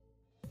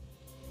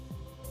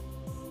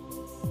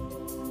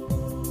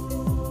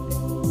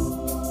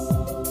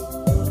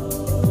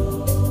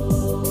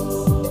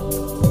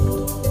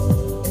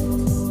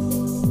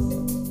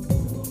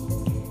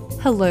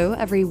Hello,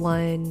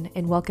 everyone,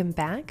 and welcome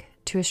back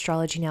to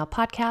Astrology Now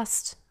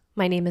podcast.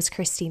 My name is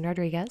Christine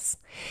Rodriguez,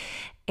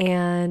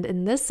 and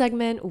in this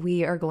segment,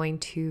 we are going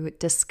to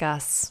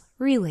discuss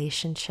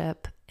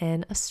relationship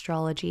and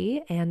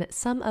astrology and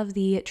some of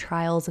the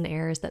trials and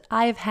errors that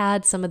I've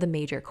had, some of the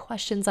major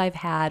questions I've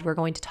had. We're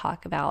going to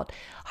talk about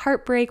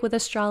heartbreak with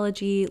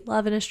astrology,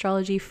 love in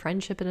astrology,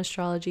 friendship in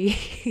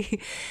astrology.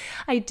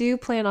 I do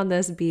plan on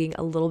this being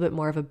a little bit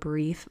more of a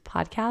brief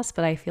podcast,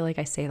 but I feel like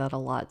I say that a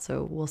lot,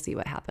 so we'll see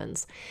what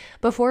happens.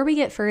 Before we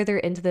get further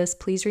into this,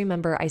 please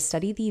remember I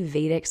study the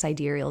Vedic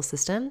sidereal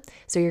system,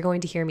 so you're going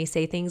to hear me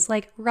say things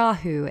like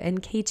Rahu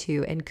and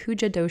Ketu and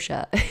Kuja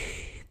dosha.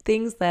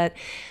 Things that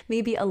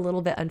may be a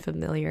little bit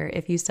unfamiliar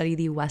if you study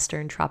the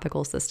Western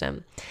tropical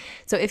system.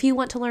 So if you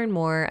want to learn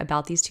more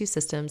about these two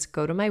systems,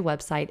 go to my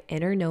website,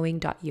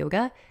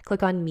 innerknowing.yoga,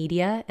 click on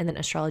media and then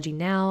astrology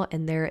now,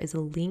 and there is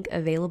a link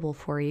available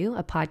for you,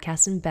 a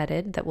podcast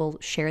embedded that will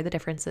share the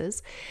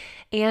differences.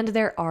 And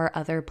there are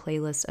other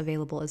playlists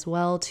available as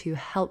well to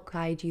help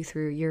guide you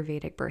through your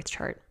Vedic birth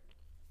chart.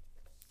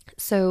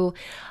 So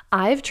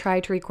I've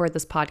tried to record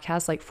this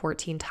podcast like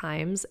 14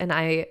 times, and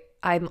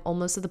I'm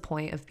almost at the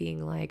point of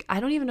being like, I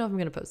don't even know if I'm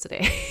going to post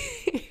today.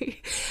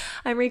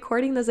 I'm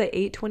recording this at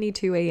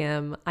 8:22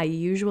 a.m. I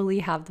usually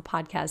have the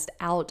podcast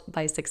out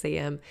by 6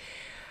 a.m.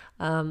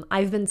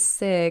 I've been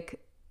sick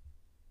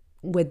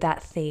with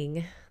that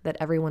thing that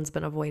everyone's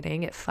been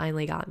avoiding. It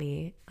finally got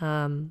me.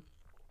 And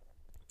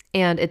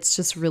it's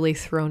just really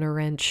thrown a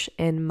wrench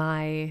in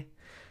my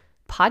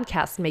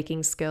podcast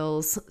making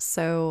skills.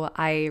 So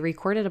I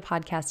recorded a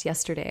podcast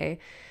yesterday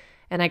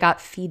and I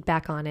got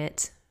feedback on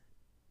it.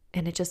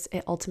 And it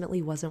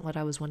ultimately wasn't what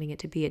I was wanting it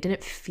to be. It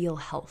didn't feel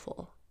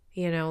helpful.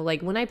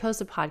 Like when I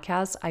post a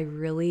podcast,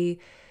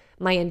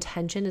 my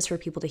intention is for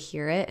people to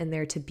hear it and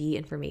there to be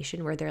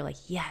information where they're like,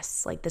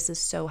 yes, like this is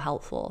so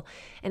helpful.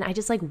 And I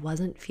just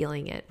wasn't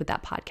feeling it with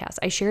that podcast.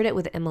 I shared it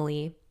with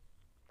Emily.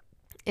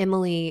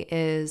 Emily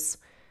is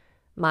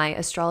my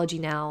Astrology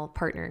Now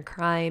partner in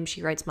crime.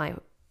 She writes my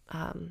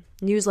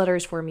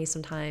newsletters for me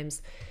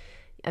sometimes.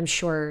 I'm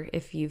sure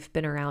if you've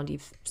been around,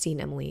 you've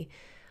seen Emily.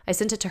 I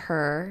sent it to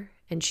her.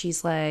 And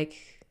she's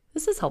like,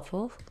 this is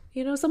helpful.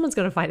 Someone's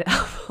going to find it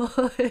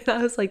helpful. And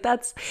I was like,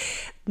 that's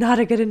not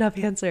a good enough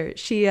answer.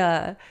 She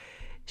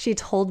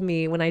told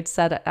me when I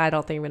said, I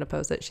don't think I'm going to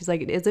post it. She's like,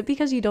 is it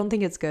because you don't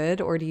think it's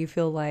good? Or do you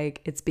feel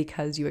like it's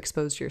because you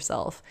exposed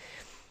yourself?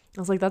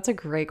 I was like, that's a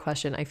great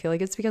question. I feel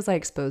like it's because I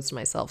exposed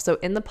myself. So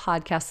in the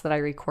podcast that I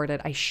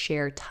recorded, I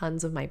share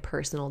tons of my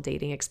personal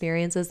dating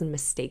experiences and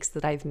mistakes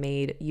that I've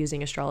made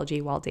using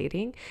astrology while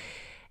dating.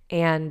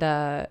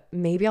 And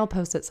maybe I'll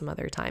post it some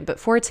other time. But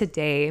for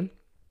today,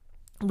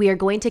 we are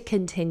going to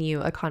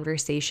continue a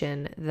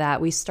conversation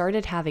that we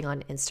started having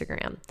on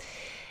Instagram.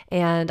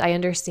 And I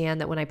understand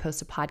that when I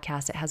post a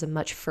podcast, it has a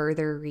much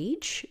further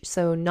reach.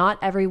 So not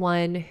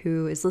everyone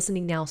who is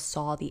listening now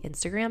saw the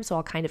Instagram. So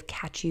I'll kind of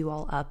catch you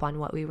all up on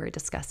what we were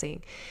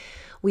discussing.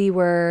 We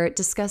were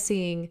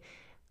discussing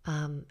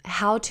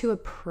how to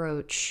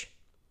approach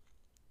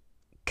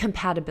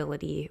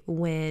compatibility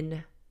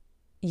when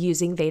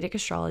using Vedic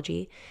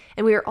astrology.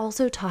 And we are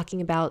also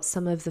talking about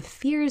some of the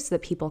fears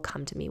that people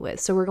come to me with.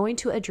 So we're going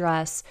to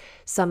address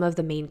some of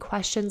the main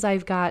questions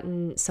I've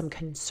gotten, some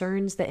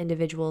concerns that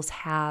individuals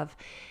have,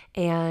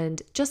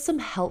 and just some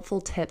helpful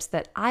tips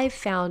that I've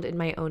found in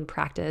my own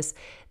practice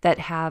that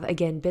have,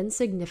 again, been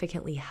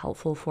significantly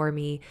helpful for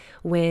me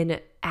when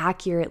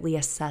accurately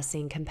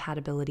assessing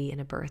compatibility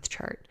in a birth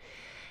chart.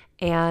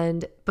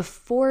 And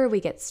before we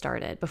get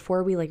started,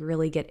 before we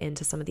really get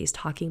into some of these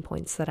talking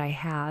points that I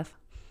have,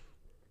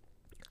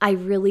 I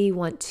really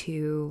want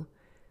to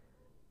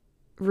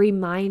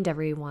remind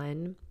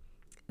everyone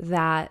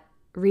that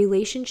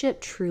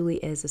relationship truly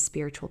is a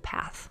spiritual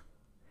path.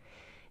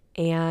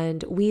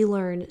 And we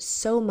learn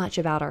so much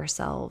about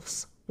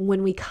ourselves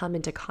when we come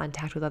into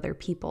contact with other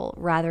people,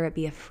 rather it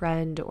be a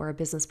friend or a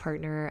business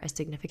partner, a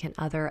significant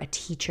other, a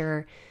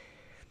teacher.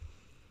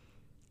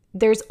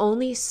 There's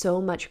only so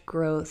much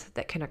growth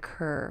that can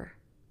occur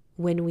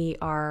when we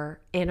are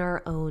in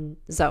our own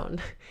zone,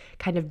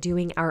 kind of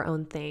doing our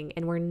own thing,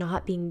 and we're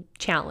not being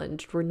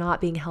challenged, we're not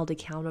being held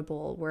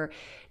accountable, we're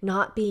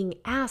not being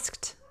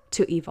asked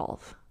to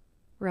evolve,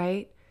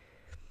 right?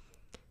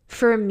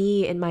 For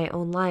me in my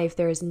own life,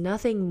 there is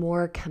nothing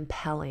more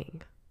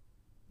compelling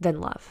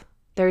than love.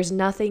 There's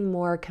nothing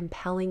more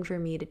compelling for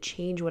me to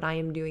change what I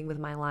am doing with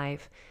my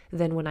life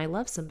than when I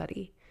love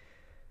somebody.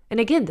 And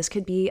again, this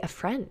could be a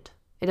friend.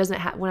 It doesn't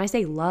have, when I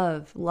say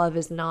love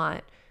is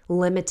not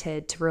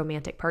limited to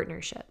romantic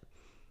partnership.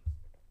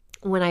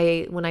 When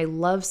I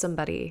love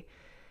somebody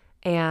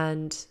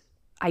and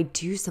I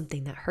do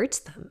something that hurts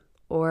them,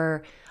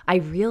 or I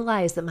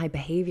realize that my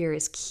behavior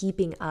is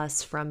keeping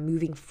us from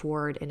moving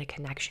forward in a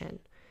connection.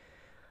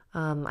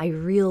 I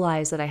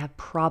realize that I have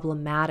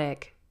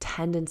problematic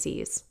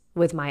tendencies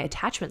with my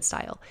attachment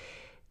style.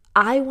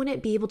 I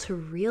wouldn't be able to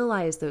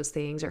realize those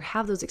things or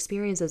have those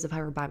experiences if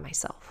I were by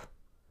myself.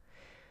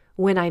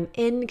 When I'm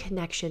in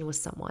connection with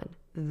someone,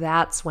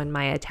 that's when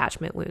my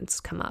attachment wounds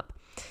come up.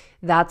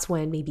 that's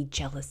when maybe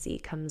jealousy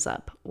comes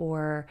up,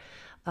 or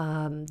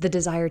the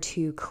desire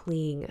to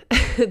cling,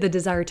 the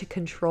desire to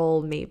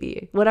control,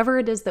 maybe whatever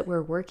it is that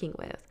we're working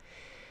with.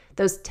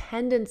 Those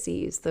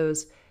tendencies,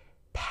 those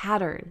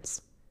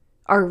patterns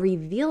are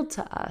revealed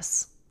to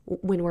us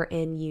when we're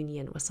in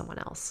union with someone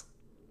else.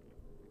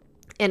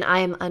 And I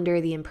am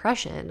under the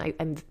impression,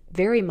 I'm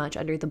very much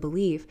under the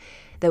belief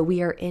that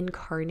we are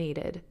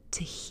incarnated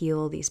to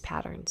heal these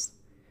patterns,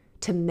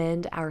 to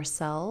mend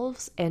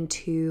ourselves, and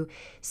to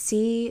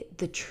see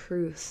the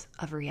truth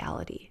of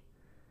reality.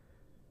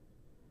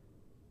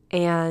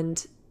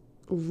 And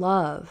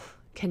love,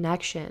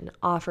 connection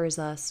offers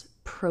us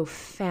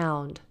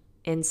profound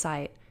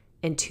insight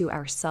into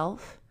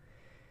ourself,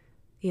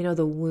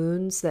 the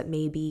wounds that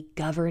may be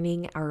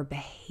governing our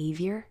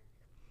behavior.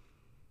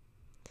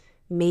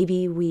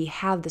 Maybe we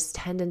have this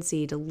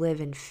tendency to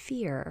live in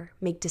fear,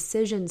 make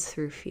decisions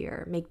through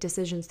fear, make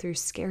decisions through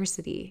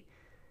scarcity.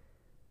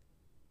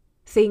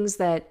 Things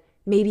that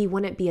maybe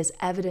wouldn't be as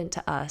evident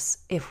to us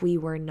if we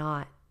were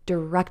not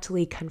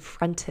directly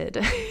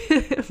confronted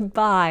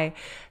by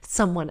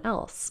someone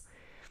else.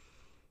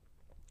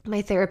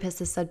 My therapist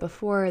has said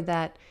before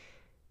that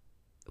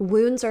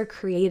wounds are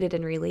created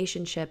in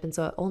relationship, and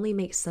so it only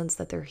makes sense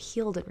that they're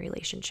healed in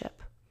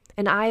relationship.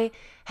 And I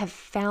have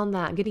found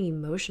that, I'm getting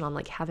emotional, I'm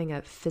like having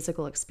a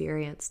physical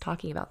experience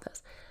talking about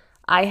this.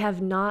 I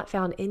have not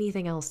found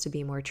anything else to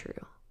be more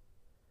true.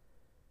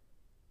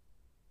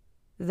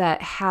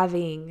 That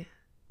having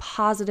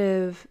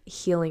positive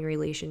healing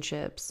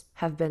relationships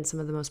have been some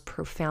of the most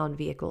profound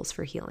vehicles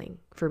for healing,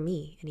 for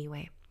me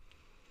anyway.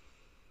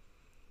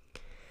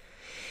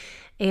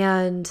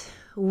 And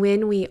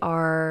when we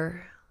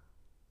are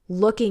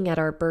looking at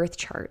our birth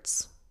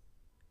charts,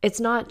 it's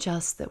not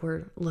just that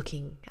we're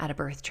looking at a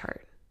birth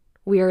chart.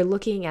 We are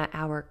looking at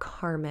our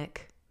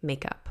karmic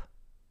makeup.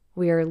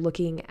 We are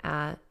looking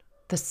at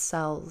the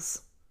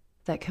cells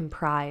that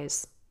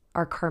comprise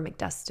our karmic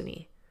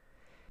destiny.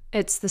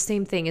 It's the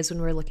same thing as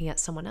when we're looking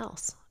at someone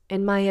else.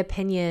 In my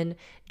opinion,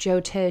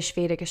 Jyotish,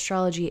 Vedic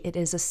astrology, it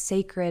is a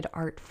sacred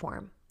art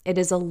form. It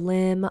is a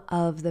limb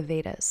of the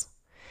Vedas.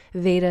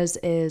 Vedas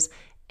is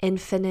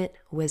infinite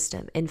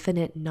wisdom,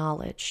 infinite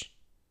knowledge.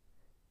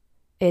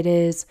 It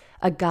is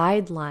a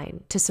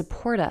guideline to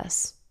support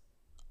us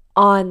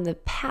on the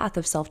path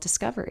of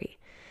self-discovery.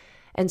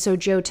 And so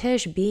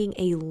Jyotish being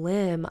a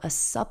limb, a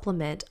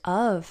supplement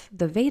of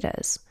the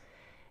Vedas,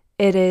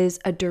 it is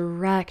a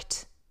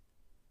direct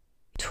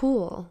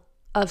tool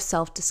of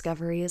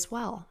self-discovery as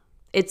well.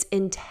 It's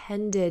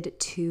intended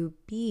to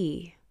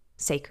be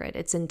sacred.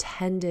 It's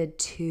intended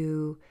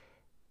to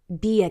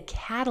be a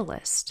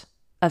catalyst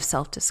of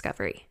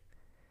self-discovery,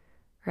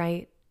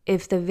 right?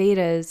 If the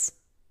Vedas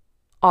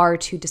are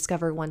to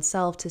discover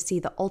oneself, to see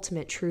the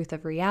ultimate truth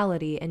of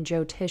reality, and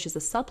Jyotish is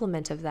a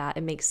supplement of that,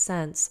 it makes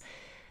sense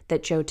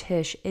that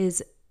Jyotish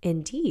is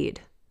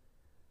indeed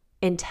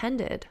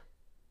intended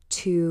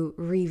to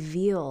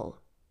reveal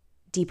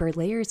deeper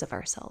layers of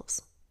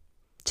ourselves,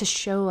 to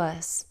show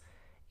us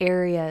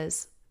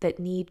areas that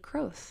need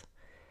growth.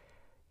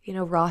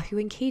 Rahu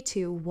and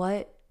Ketu,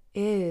 what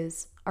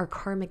is our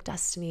karmic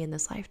destiny in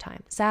this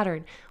lifetime?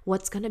 Saturn,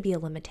 what's going to be a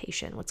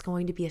limitation? What's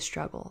going to be a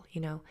struggle?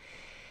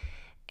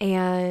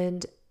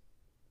 And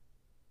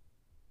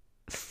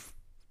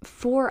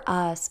for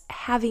us,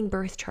 having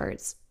birth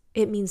charts,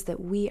 it means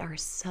that we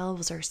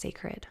ourselves are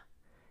sacred,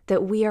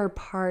 that we are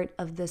part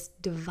of this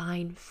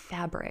divine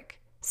fabric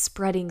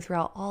spreading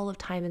throughout all of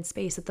time and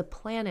space, that the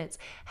planets,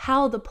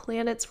 how the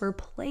planets were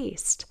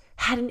placed,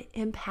 had an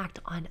impact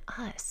on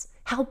us.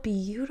 How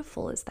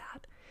beautiful is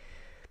that?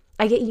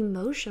 I get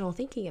emotional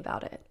thinking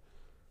about it.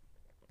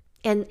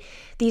 And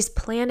these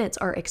planets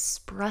are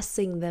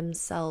expressing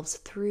themselves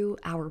through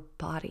our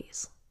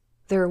bodies.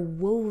 They're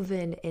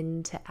woven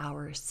into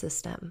our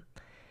system.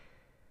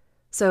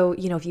 So,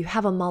 if you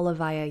have a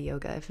Malavaya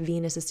yoga, if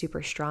Venus is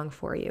super strong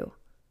for you,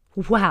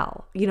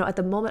 wow, at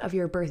the moment of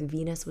your birth,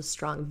 Venus was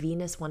strong.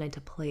 Venus wanted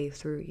to play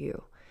through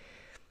you.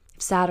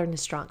 If Saturn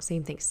is strong,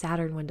 same thing.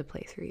 Saturn wanted to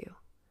play through you.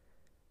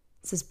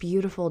 It's this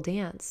beautiful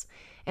dance.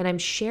 And I'm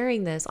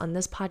sharing this on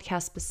this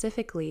podcast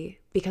specifically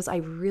because I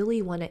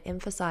really want to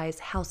emphasize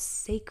how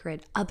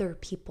sacred other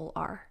people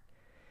are.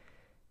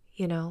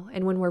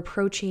 And when we're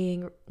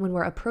approaching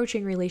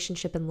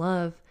relationship and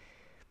love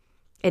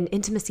and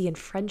intimacy and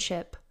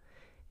friendship,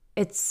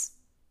 it's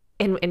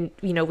and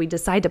we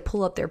decide to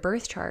pull up their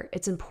birth chart,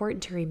 it's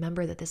important to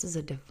remember that this is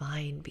a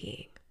divine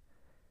being.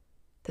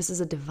 This is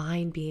a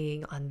divine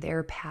being on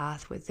their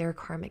path with their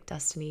karmic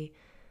destiny.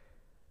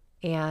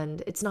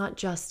 And it's not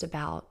just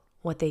about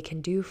what they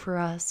can do for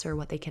us or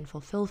what they can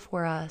fulfill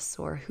for us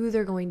or who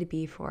they're going to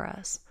be for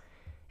us.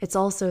 It's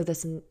also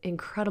this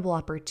incredible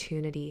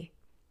opportunity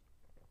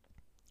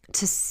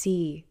to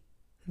see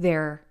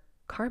their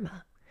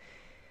karma.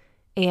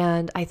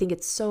 And I think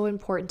it's so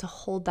important to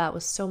hold that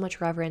with so much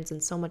reverence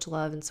and so much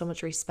love and so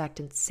much respect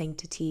and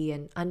sanctity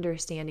and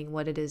understanding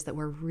what it is that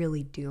we're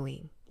really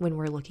doing when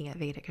we're looking at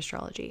Vedic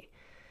astrology.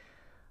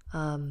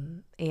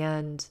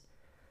 And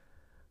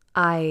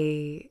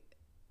I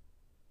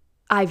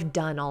I've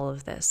done all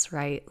of this,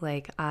 right?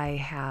 Like I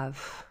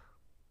have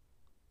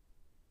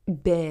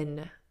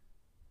been,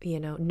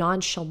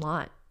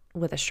 nonchalant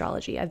with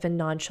astrology. I've been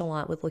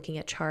nonchalant with looking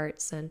at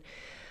charts. And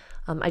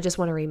I just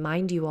want to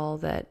remind you all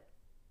that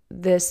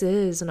this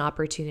is an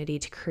opportunity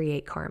to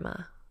create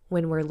karma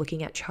when we're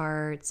looking at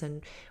charts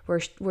and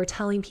we're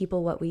telling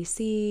people what we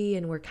see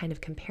and we're kind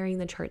of comparing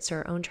the charts to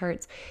our own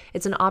charts.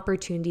 It's an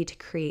opportunity to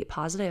create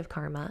positive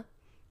karma,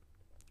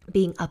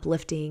 being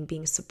uplifting,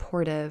 being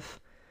supportive,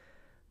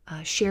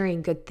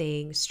 sharing good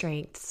things,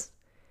 strengths.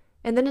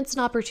 And then it's an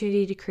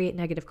opportunity to create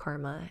negative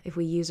karma. If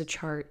we use a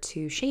chart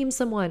to shame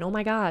someone, oh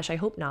my gosh, I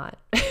hope not.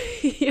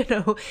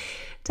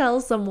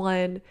 Tell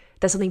someone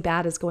that something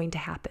bad is going to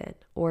happen,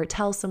 or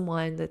tell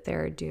someone that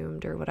they're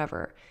doomed or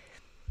whatever.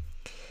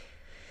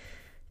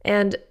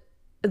 And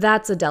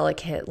that's a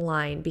delicate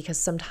line, because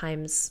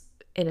sometimes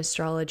in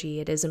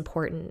astrology, it is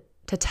important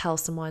to tell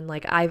someone,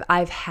 like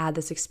I've had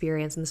this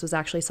experience, and this was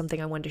actually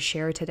something I wanted to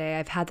share today.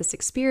 I've had this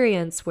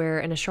experience where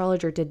an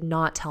astrologer did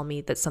not tell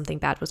me that something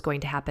bad was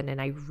going to happen,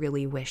 and I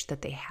really wish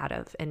that they had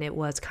of, and it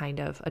was kind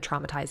of a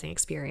traumatizing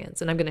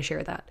experience, and I'm going to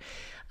share that.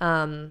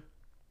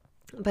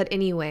 But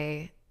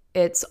anyway,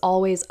 it's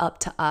always up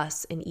to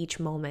us in each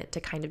moment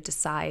to kind of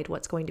decide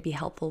what's going to be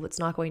helpful, what's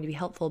not going to be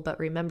helpful, but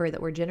remember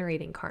that we're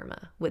generating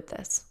karma with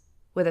this,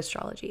 with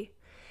astrology.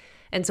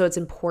 And so it's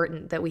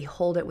important that we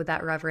hold it with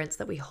that reverence,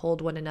 that we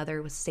hold one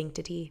another with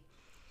sanctity,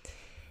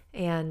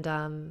 and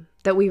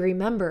that we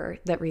remember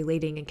that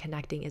relating and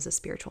connecting is a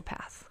spiritual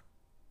path,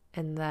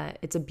 and that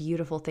it's a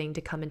beautiful thing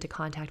to come into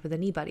contact with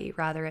anybody,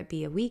 rather it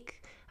be a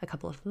week, a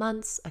couple of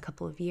months, a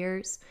couple of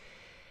years.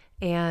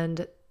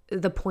 And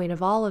the point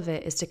of all of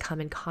it is to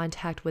come in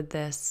contact with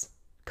this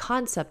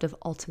concept of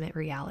ultimate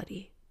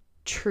reality,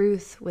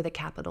 truth with a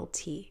capital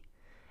T.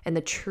 And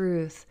the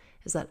truth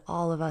is that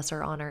all of us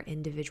are on our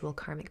individual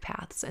karmic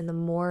paths. And the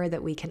more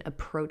that we can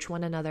approach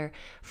one another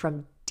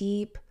from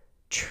deep,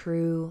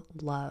 true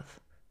love,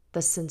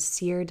 the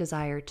sincere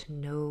desire to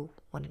know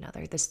one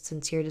another, the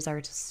sincere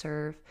desire to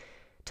serve,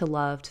 to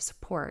love, to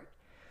support,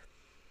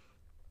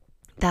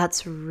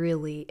 that's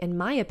really, in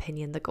my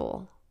opinion, the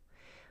goal.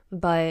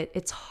 But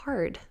it's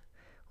hard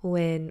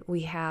when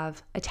we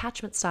have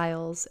attachment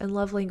styles and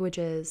love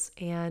languages,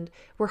 and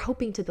we're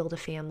hoping to build a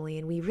family,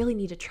 and we really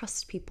need to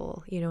trust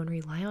people, and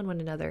rely on one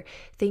another.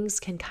 Things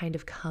can kind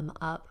of come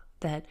up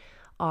that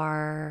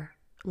are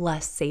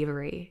less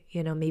savory.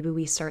 Maybe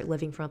we start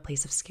living from a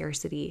place of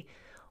scarcity,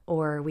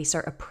 or we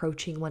start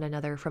approaching one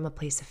another from a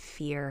place of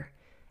fear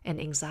and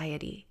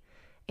anxiety.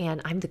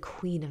 And I'm the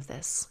queen of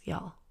this,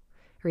 y'all.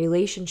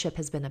 Relationship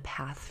has been a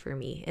path for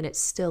me, and it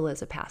still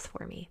is a path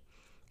for me.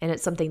 And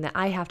it's something that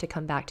I have to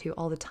come back to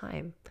all the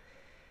time.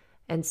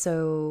 And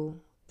so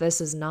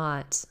this is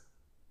not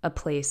a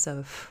place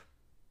of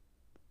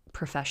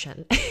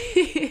profession.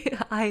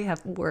 I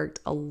have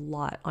worked a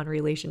lot on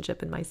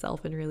relationship and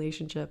myself in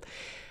relationship.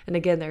 And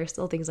again, there are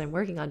still things I'm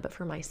working on, but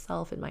for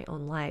myself in my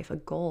own life, a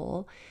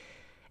goal.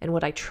 And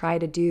what I try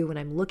to do when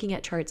I'm looking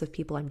at charts of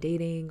people I'm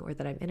dating or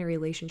that I'm in a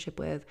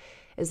relationship with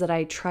is that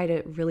I try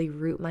to really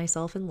root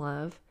myself in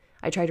love.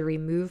 I try to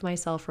remove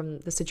myself from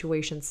the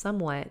situation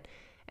somewhat.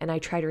 And I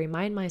try to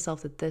remind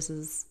myself that this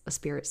is a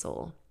spirit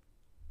soul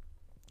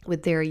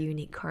with their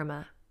unique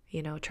karma,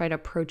 try to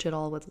approach it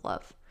all with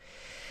love.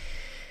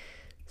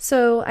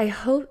 So I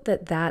hope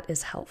that that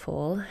is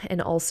helpful.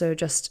 And also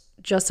just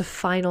a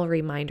final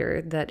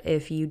reminder that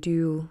if you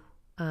do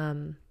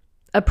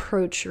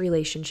approach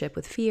relationship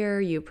with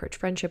fear, you approach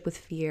friendship with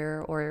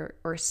fear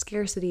or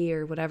scarcity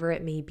or whatever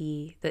it may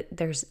be, that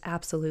there's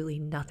absolutely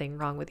nothing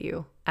wrong with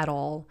you at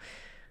all.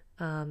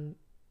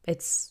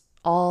 It's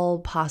all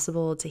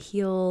possible to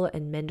heal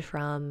and mend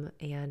from,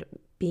 and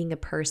being a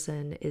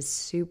person is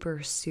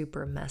super,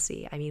 super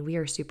messy. I mean, we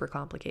are super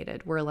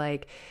complicated. We're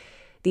like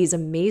these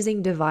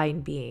amazing divine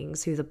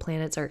beings who the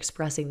planets are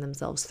expressing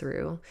themselves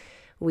through.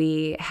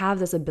 We have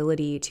this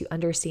ability to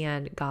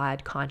understand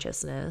God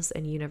consciousness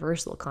and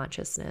universal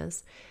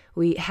consciousness.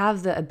 We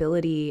have the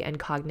ability and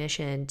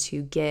cognition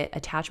to get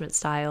attachment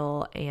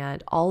style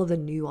and all of the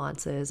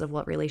nuances of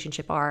what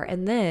relationship are.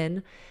 And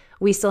then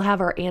we still have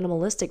our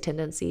animalistic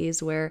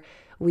tendencies where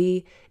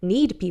we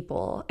need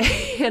people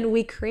and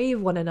we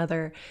crave one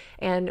another,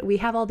 and we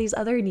have all these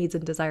other needs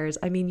and desires.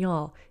 I mean,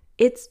 y'all,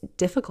 it's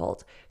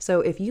difficult.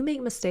 So if you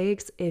make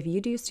mistakes, if you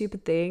do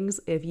stupid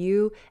things, if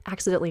you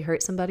accidentally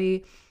hurt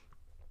somebody,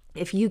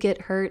 if you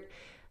get hurt,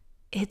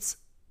 it's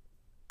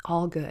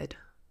all good.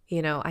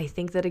 I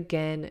think that,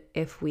 again,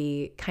 if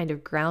we kind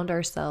of ground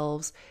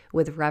ourselves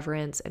with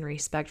reverence and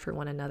respect for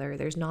one another,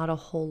 there's not a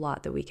whole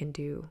lot that we can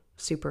do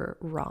super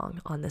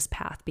wrong on this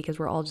path, because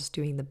we're all just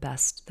doing the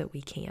best that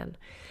we can.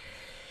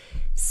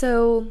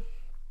 So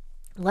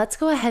let's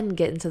go ahead and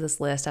get into this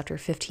list after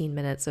 15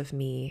 minutes of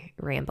me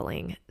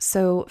rambling.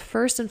 So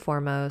first and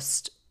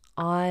foremost,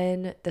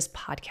 on this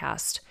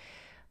podcast,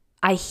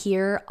 I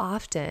hear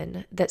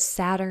often that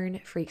Saturn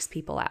freaks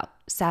people out.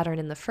 Saturn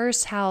in the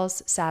first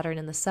house, Saturn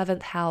in the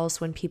seventh house,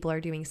 when people are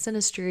doing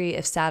synastry,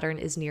 if Saturn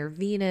is near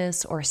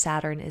Venus or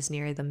Saturn is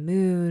near the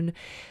moon,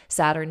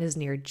 Saturn is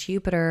near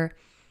Jupiter.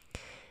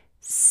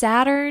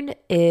 Saturn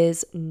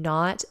is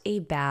not a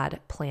bad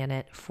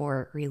planet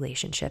for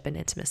relationship and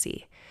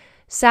intimacy.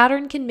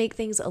 Saturn can make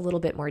things a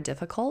little bit more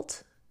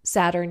difficult.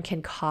 Saturn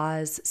can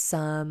cause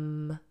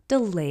some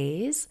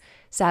delays.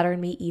 Saturn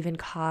may even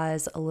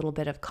cause a little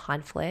bit of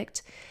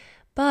conflict,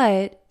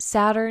 but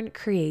Saturn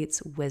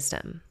creates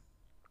wisdom.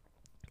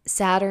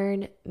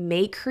 Saturn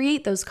may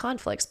create those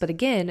conflicts, but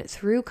again,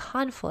 through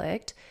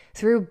conflict,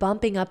 through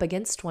bumping up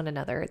against one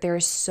another, there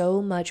is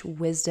so much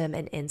wisdom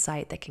and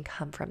insight that can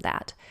come from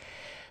that.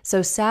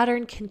 So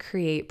Saturn can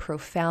create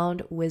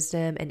profound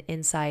wisdom and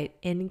insight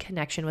in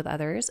connection with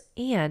others,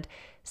 and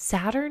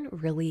Saturn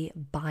really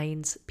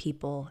binds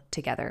people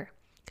together.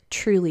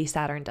 Truly,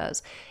 Saturn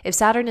does. If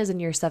Saturn is in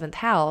your 7th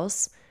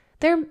house,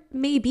 there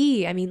may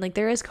be,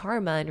 there is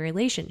karma in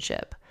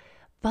relationship,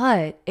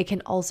 but it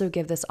can also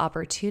give this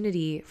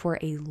opportunity for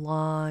a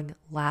long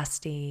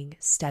lasting,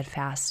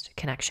 steadfast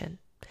connection.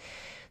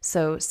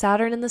 So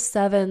Saturn in the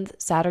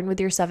 7th, Saturn with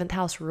your 7th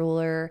house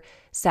ruler,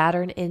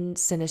 Saturn in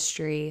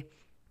synastry.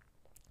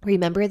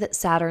 Remember that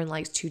Saturn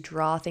likes to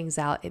draw things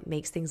out. It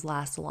makes things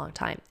last a long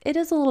time. It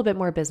is a little bit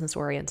more business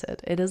oriented.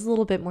 It is a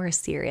little bit more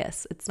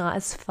serious. It's not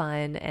as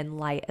fun and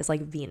light as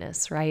like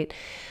Venus, right?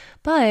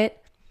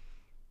 But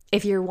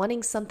if you're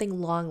wanting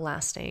something long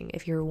lasting,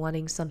 if you're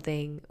wanting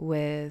something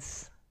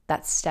with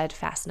that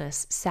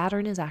steadfastness,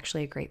 Saturn is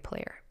actually a great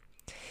player.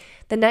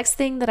 The next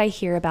thing that I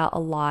hear about a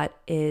lot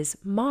is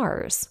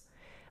Mars.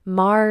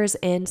 Mars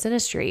in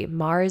synastry,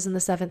 Mars in the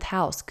 7th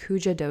house,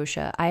 Kuja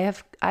dosha.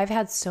 I've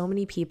had so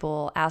many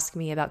people ask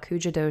me about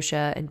Kuja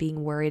dosha and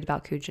being worried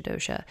about Kuja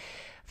dosha.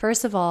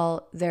 First of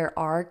all, there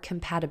are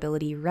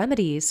compatibility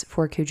remedies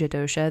for Kuja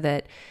dosha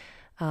that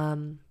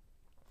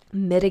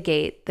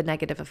mitigate the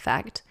negative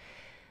effect.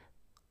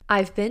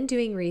 I've been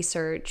doing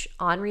research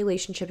on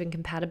relationship and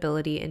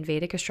compatibility in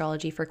Vedic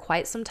astrology for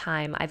quite some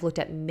time. I've looked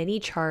at many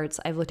charts.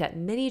 I've looked at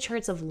many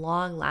charts of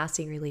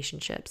long-lasting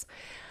relationships.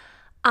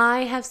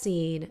 I have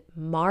seen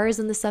Mars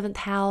in the 7th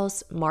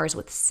house, Mars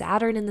with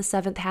Saturn in the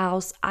 7th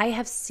house. I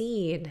have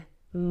seen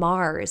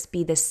Mars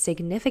be the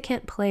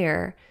significant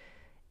player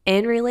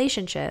in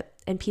relationship,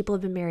 and people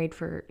have been married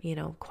for,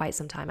 quite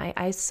some time.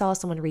 I saw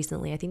someone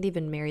recently, I think they've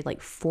been married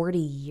like 40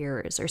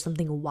 years or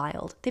something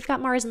wild. They've got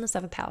Mars in the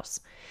 7th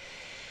house.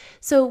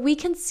 So we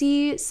can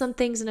see some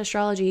things in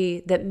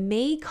astrology that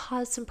may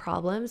cause some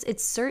problems.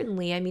 It's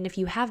certainly, if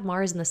you have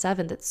Mars in the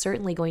 7th, it's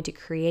certainly going to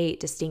create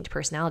distinct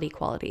personality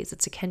qualities.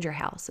 It's a Kendra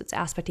house. It's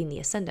aspecting the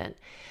ascendant.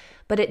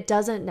 But it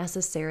doesn't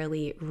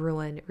necessarily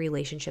ruin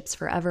relationships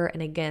forever.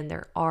 And again,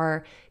 there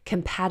are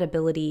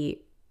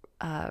compatibility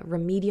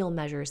remedial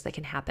measures that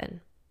can happen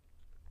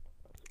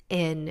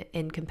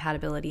in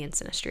compatibility and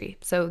synastry.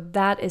 So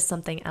that is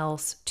something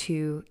else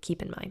to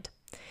keep in mind.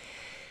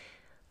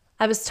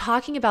 I was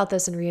talking about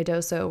this in Rio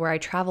Doso, where I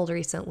traveled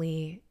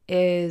recently,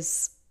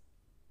 is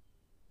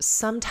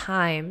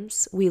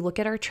sometimes we look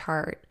at our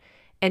chart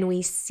and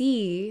we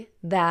see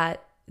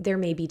that there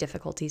may be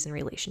difficulties in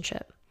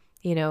relationship.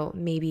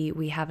 Maybe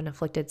we have an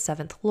afflicted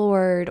 7th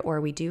lord,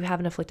 or we do have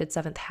an afflicted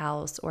 7th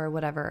house, or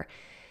whatever.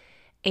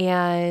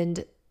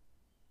 And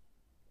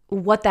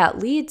what that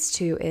leads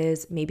to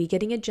is maybe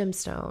getting a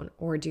gemstone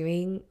or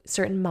doing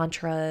certain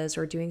mantras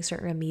or doing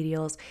certain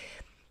remedials.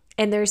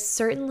 And there's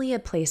certainly a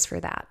place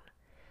for that.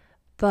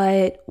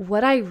 But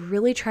what I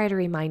really try to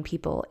remind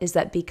people is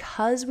that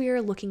because we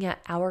are looking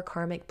at our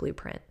karmic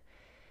blueprint,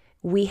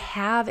 we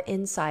have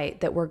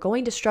insight that we're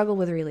going to struggle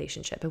with a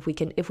relationship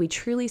if we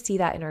truly see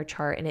that in our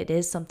chart and it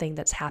is something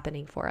that's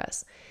happening for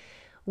us.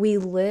 We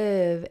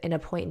live in a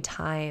point in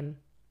time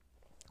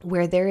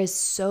where there is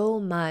so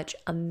much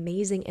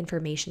amazing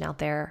information out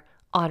there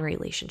on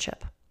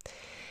relationship.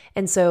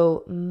 And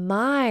so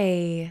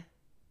my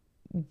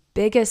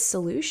biggest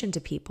solution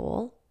to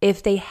people,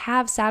 if they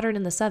have Saturn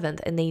in the 7th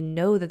and they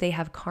know that they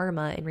have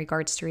karma in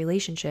regards to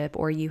relationship,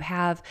 or you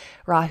have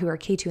Rahu or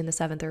Ketu in the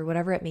 7th or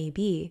whatever it may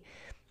be,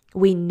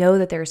 we know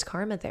that there's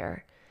karma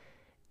there.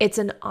 It's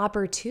an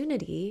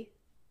opportunity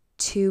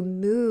to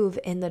move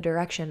in the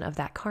direction of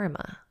that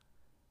karma,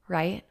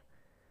 right?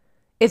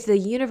 If the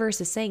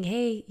universe is saying,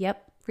 hey,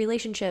 yep,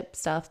 relationship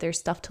stuff, there's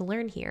stuff to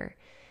learn here.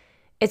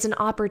 It's an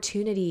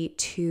opportunity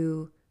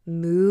to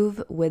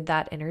move with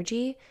that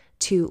energy,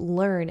 to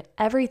learn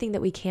everything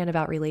that we can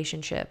about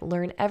relationship,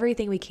 learn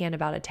everything we can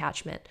about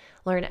attachment,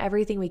 learn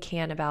everything we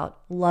can about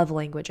love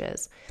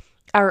languages,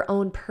 our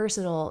own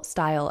personal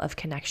style of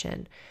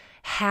connection,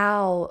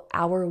 how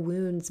our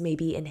wounds may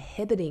be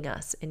inhibiting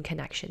us in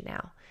connection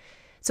now.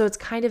 So it's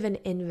kind of an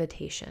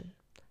invitation,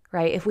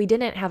 right? If we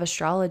didn't have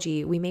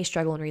astrology, we may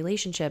struggle in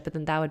relationship, but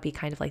then that would be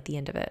kind of like the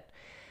end of it.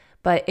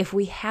 But if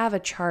we have a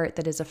chart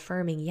that is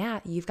affirming,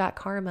 yeah, you've got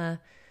karma,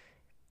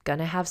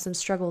 gonna have some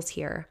struggles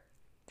here.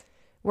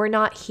 We're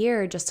not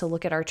here just to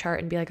look at our chart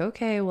and be like,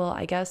 okay, well,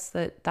 I guess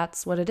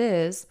that's what it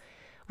is.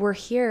 We're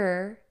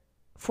here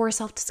for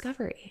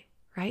self-discovery,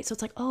 right? So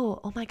it's like,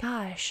 oh my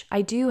gosh,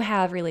 I do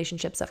have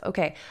relationship stuff.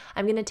 Okay,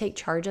 I'm going to take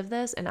charge of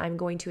this and I'm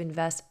going to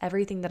invest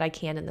everything that I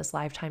can in this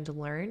lifetime to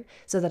learn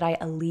so that I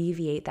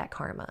alleviate that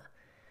karma.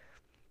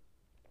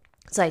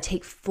 So I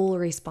take full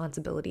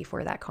responsibility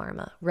for that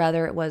karma,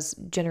 whether it was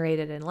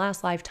generated in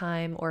last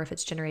lifetime or if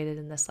it's generated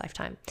in this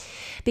lifetime.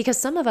 Because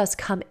some of us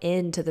come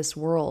into this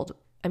world,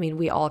 I mean,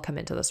 we all come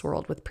into this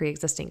world with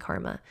pre-existing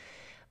karma.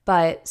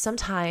 But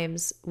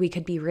sometimes we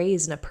could be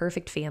raised in a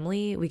perfect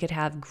family. We could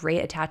have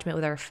great attachment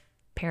with our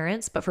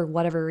parents, but for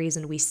whatever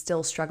reason, we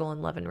still struggle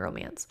in love and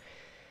romance.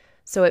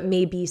 So it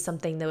may be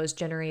something that was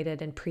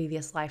generated in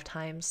previous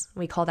lifetimes.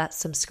 We call that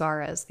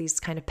samskaras, these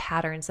kind of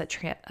patterns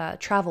that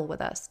travel with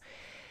us.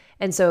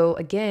 And so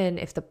again,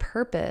 if the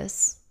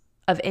purpose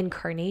of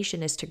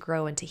incarnation is to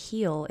grow and to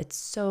heal, it's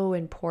so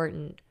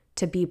important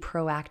to be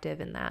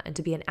proactive in that and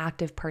to be an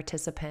active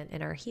participant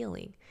in our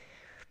healing.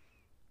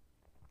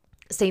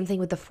 Same thing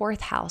with the fourth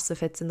house.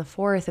 If it's in the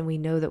fourth and we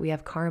know that we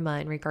have karma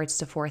in regards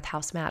to fourth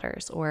house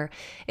matters, or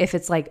if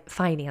it's like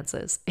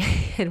finances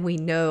and we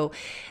know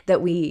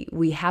that we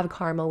have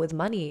karma with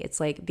money, it's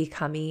like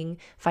becoming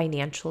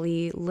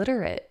financially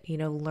literate,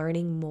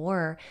 learning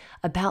more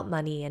about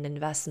money and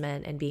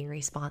investment and being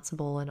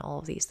responsible and all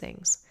of these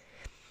things.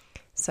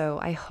 So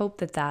I hope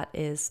that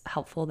is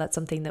helpful. That's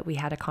something that we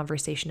had a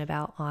conversation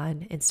about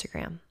on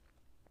Instagram.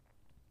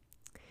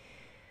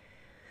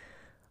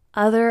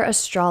 Other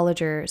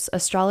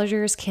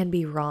astrologers can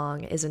be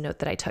wrong is a note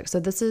that I took. So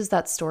this is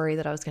that story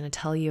that I was going to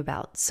tell you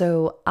about.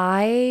 So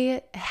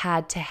I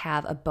had to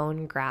have a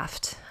bone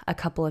graft a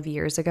couple of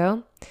years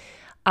ago.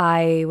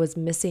 I was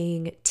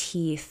missing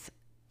teeth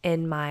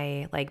in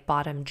my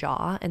bottom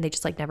jaw and they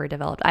just never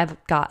developed.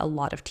 I've got a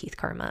lot of teeth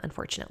karma,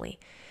 unfortunately.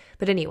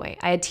 But anyway,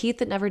 I had teeth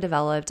that never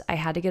developed. I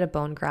had to get a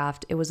bone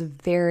graft.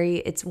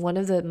 It's one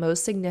of the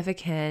most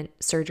significant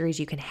surgeries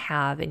you can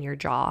have in your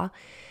jaw.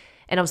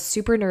 And I was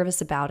super nervous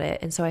about it.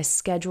 And so I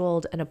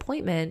scheduled an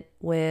appointment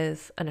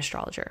with an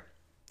astrologer.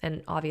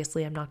 And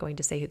obviously, I'm not going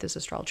to say who this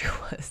astrologer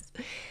was.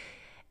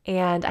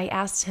 And I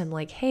asked him,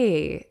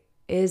 hey,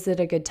 is it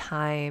a good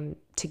time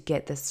to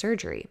get this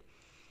surgery?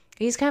 And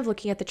he's kind of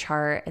looking at the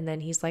chart. And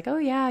then he's like, oh,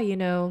 yeah,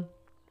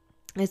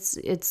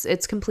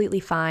 it's completely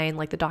fine.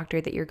 The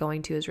doctor that you're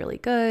going to is really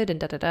good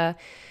and da-da-da.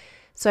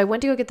 So I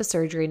went to go get the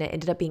surgery and it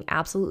ended up being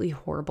absolutely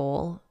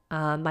horrible.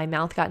 My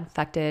mouth got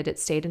infected. It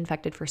stayed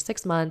infected for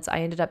 6 months.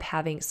 I ended up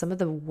having some of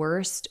the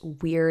worst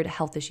weird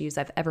health issues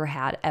I've ever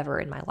had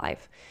in my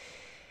life.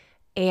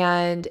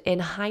 And in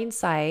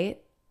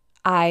hindsight,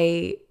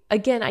 I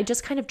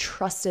just kind of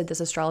trusted this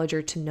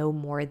astrologer to know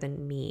more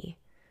than me,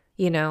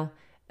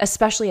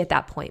 especially at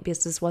that point,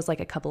 because this was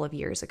a couple of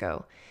years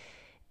ago.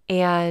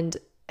 And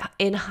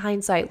in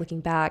hindsight,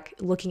 looking back,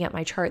 looking at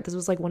my chart, this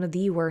was one of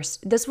the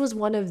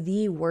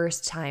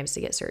worst times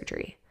to get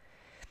surgery.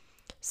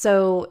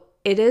 So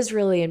it is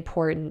really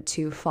important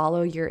to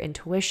follow your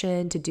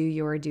intuition, to do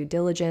your due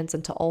diligence,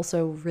 and to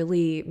also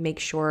really make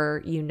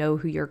sure you know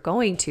who you're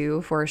going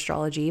to for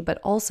astrology. But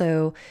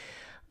also,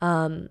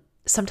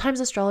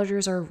 sometimes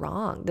astrologers are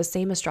wrong. The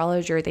same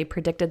astrologer, they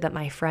predicted that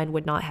my friend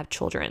would not have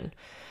children.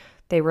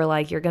 They were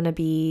like, you're going to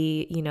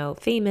be,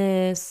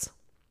 famous.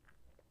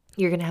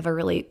 You're going to have a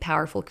really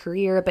powerful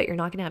career, but you're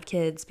not going to have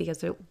kids because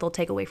they'll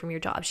take away from your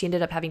job. She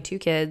ended up having 2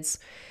 kids.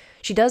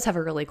 She does have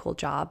a really cool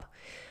job.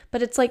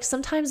 But it's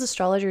sometimes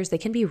astrologers, they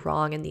can be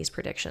wrong in these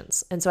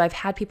predictions. And so I've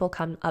had people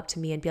come up to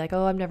me and be like,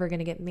 oh, I'm never going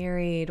to get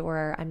married,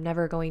 or I'm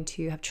never going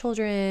to have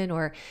children,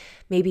 or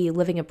maybe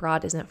living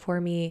abroad isn't for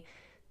me.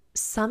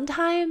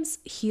 Sometimes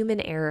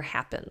human error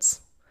happens.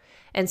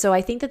 And so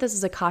I think that this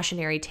is a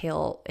cautionary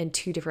tale in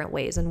 2 different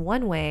ways. In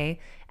one way,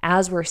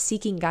 as we're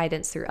seeking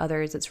guidance through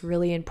others, it's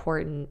really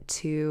important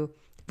to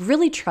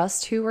really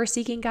trust who we're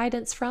seeking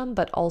guidance from,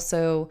 but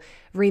also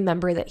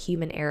remember that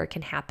human error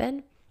can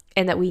happen.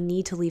 And that we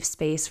need to leave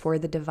space for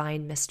the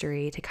divine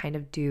mystery to kind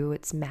of do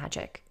its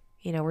magic.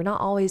 We're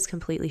not always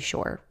completely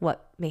sure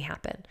what may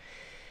happen.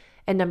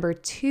 And number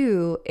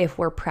 2, if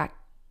we're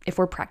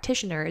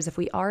practitioners, if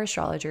we are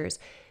astrologers,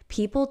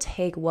 people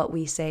take what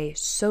we say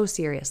so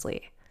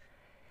seriously.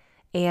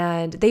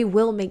 And they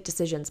will make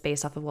decisions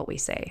based off of what we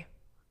say.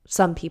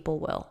 Some people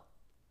will.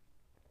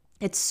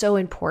 It's so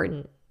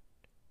important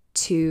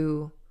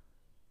to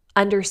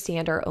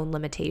understand our own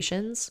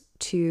limitations,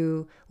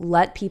 to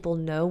let people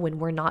know when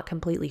we're not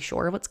completely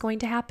sure what's going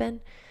to happen,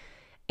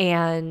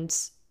 and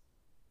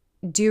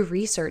do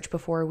research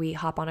before we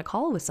hop on a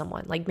call with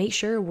someone. Make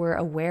sure we're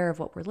aware of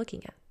what we're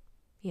looking at,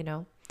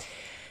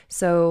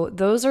 So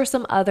those are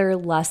some other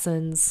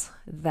lessons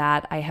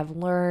that I have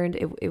learned.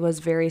 It was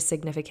very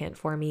significant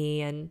for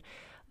me. And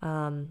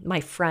my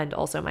friend,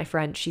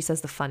 she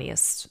says the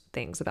funniest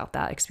things about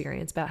that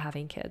experience, about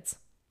having kids.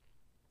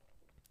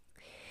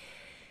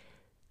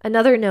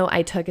 Another note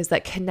I took is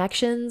that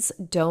connections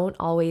don't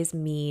always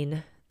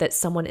mean that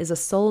someone is a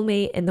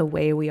soulmate in the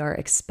way we are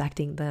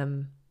expecting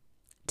them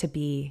to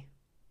be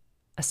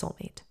a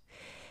soulmate.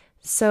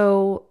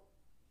 So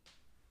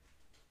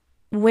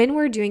when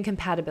we're doing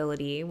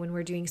compatibility, when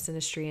we're doing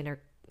synastry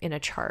in a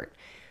chart,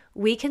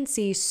 we can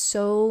see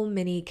so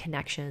many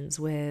connections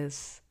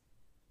with,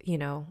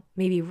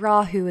 maybe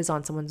Rahu is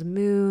on someone's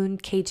moon,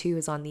 Ketu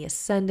is on the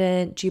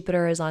ascendant,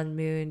 Jupiter is on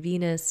moon,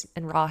 Venus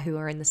and Rahu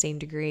are in the same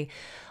degree.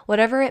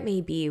 Whatever it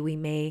may be, we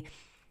may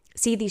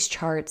see these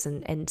charts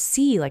and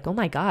see like, oh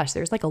my gosh,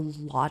 there's like a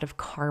lot of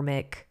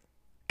karmic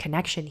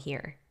connection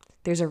here.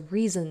 There's a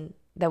reason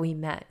that we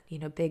met,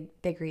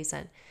 big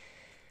reason.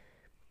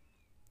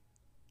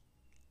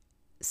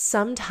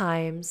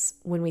 Sometimes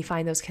when we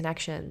find those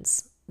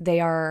connections, they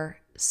are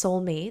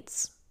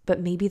soulmates, but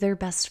maybe they're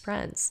best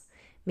friends.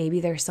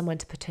 Maybe there's someone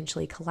to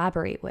potentially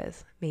collaborate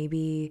with.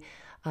 Maybe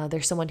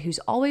there's someone who's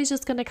always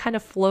just going to kind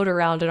of float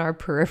around in our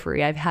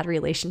periphery. I've had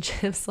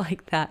relationships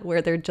like that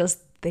where they're just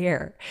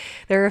there.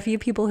 There are a few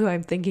people who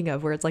I'm thinking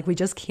of where it's like we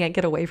just can't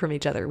get away from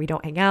each other. We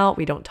don't hang out,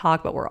 we don't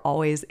talk, but we're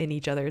always in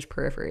each other's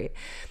periphery.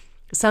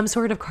 Some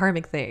sort of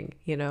karmic thing,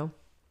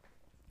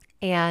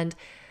 And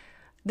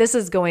this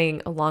is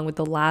going along with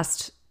the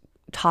last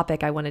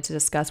topic I wanted to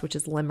discuss, which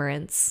is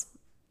limerence.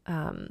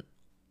 And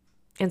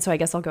so I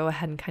guess I'll go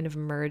ahead and kind of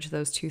merge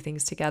those two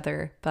things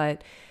together.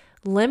 But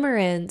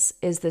limerence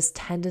is this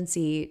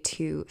tendency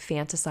to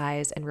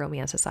fantasize and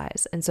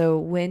romanticize. And so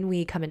when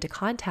we come into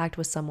contact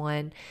with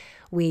someone,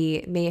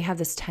 we may have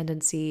this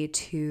tendency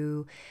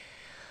to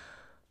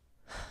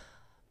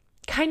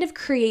kind of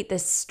create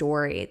this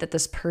story that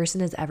this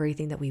person is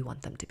everything that we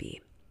want them to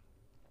be.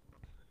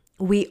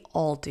 We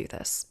all do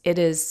this. It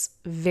is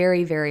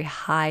very, very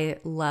high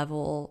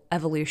level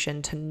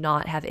evolution to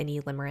not have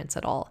any limerence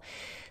at all.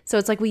 So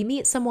it's like we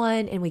meet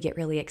someone and we get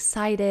really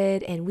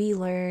excited and we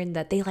learn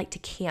that they like to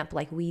camp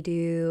like we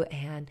do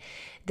and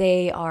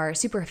they are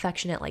super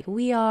affectionate like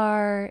we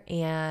are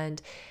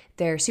and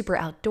they're super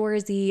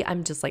outdoorsy.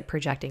 I'm just like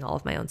projecting all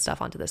of my own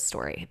stuff onto this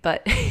story.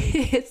 But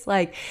it's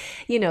like,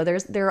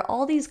 there are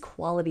all these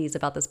qualities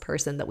about this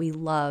person that we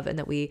love and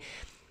that we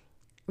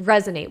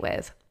resonate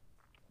with.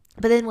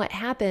 But then what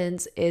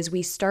happens is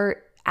we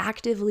start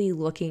actively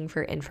looking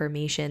for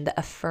information that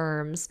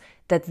affirms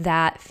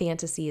that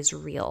fantasy is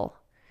real,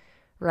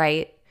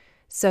 right?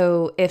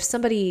 So if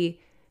somebody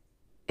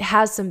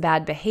has some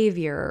bad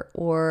behavior,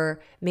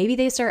 or maybe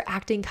they start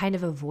acting kind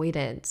of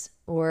avoidant,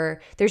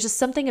 or there's just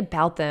something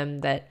about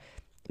them that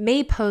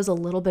may pose a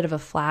little bit of a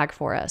flag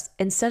for us.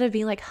 Instead of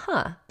being like,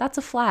 that's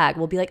a flag,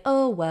 we'll be like,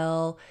 oh,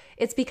 well,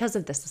 it's because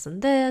of this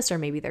and this, or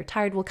maybe they're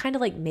tired. We'll kind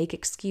of like make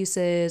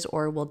excuses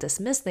or we'll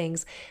dismiss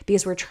things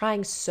because we're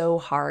trying so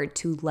hard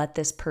to let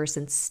this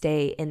person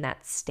stay in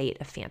that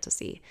state of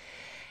fantasy.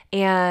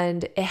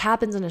 And it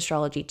happens in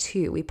astrology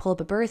too. We pull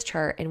up a birth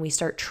chart and we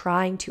start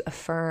trying to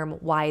affirm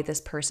why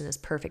this person is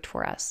perfect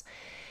for us.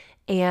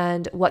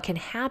 And what can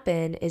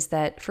happen is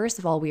that, first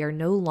of all, we are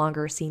no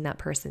longer seeing that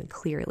person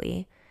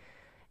clearly.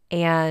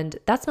 And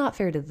that's not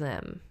fair to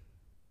them,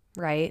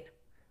 right?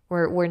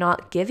 We're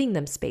not giving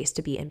them space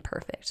to be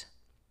imperfect.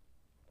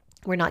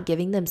 We're not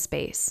giving them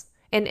space.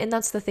 And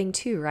that's the thing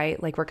too,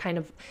 right? Like we're kind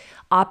of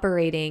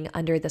operating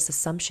under this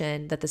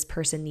assumption that this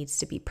person needs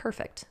to be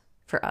perfect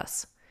for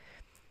us.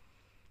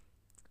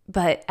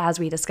 But as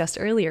we discussed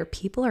earlier,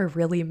 people are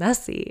really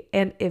messy.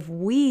 And if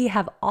we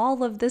have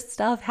all of this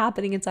stuff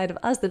happening inside of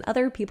us, then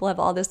other people have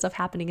all this stuff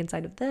happening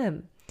inside of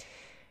them,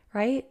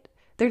 right?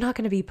 They're not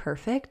going to be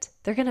perfect.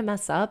 They're going to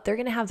mess up. They're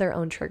going to have their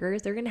own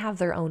triggers. They're going to have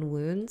their own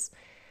wounds.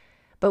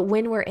 But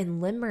when we're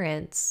in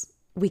limerence,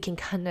 we can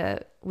kind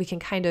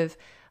of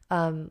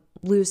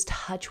lose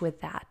touch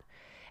with that.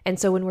 And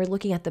so when we're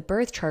looking at the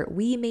birth chart,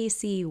 we may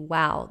see,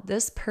 wow,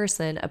 this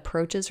person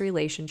approaches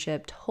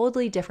relationship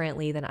totally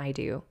differently than I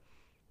do.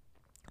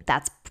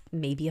 That's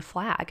maybe a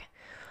flag.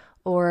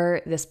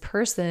 Or this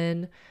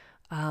person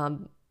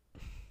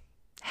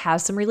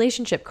has some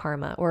relationship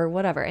karma or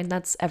whatever. And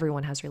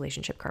everyone has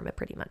relationship karma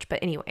pretty much. But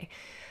anyway,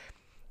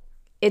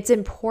 it's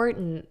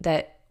important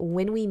that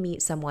when we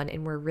meet someone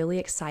and we're really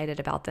excited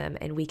about them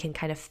and we can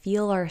kind of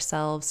feel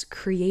ourselves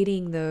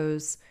creating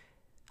those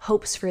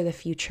hopes for the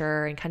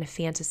future and kind of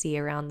fantasy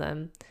around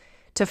them,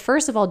 to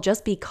first of all,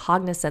 just be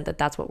cognizant that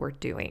that's what we're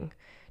doing.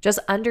 Just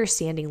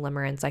understanding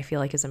limerence, I feel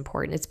like, is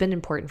important. It's been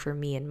important for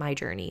me in my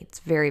journey. It's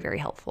very, very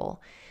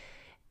helpful.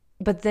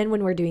 But then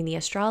when we're doing the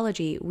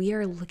astrology, we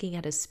are looking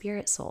at a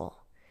spirit soul.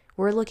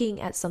 We're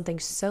looking at something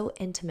so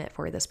intimate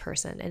for this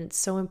person. And it's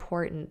so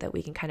important that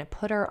we can kind of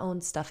put our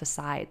own stuff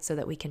aside so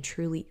that we can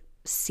truly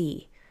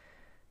see,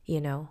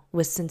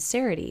 with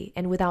sincerity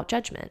and without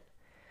judgment.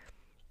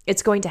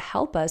 It's going to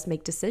help us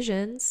make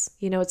decisions.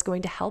 It's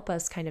going to help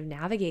us kind of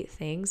navigate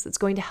things. It's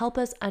going to help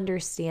us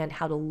understand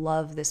how to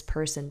love this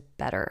person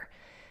better.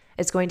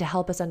 It's going to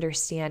help us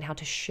understand how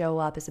to show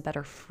up as a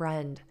better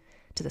friend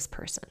to this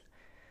person.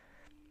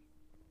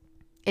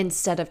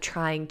 Instead of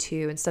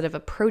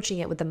approaching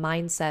it with the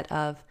mindset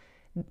of,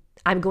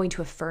 I'm going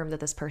to affirm that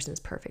this person is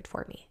perfect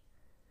for me,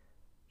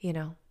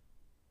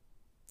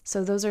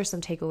 So those are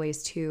some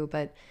takeaways too.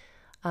 But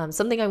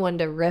something I wanted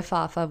to riff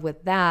off of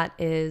with that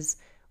is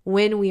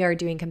when we are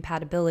doing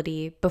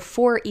compatibility,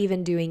 before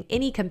even doing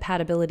any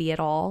compatibility at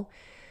all,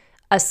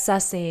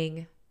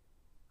 assessing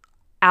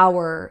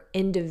our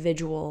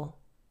individual,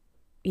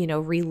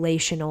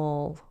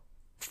 relational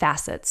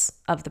facets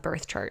of the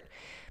birth chart.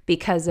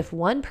 Because if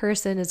one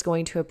person is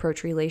going to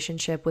approach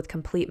relationship with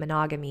complete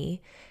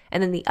monogamy,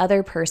 and then the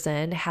other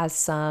person has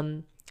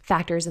some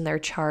factors in their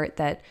chart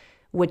that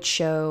would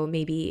show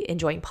maybe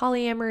enjoying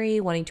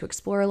polyamory, wanting to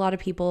explore a lot of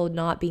people,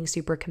 not being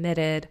super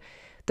committed.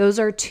 Those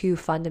are two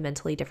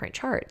fundamentally different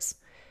charts.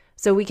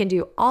 So we can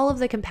do all of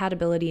the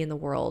compatibility in the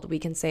world. We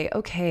can say,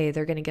 okay,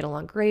 they're going to get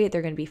along great.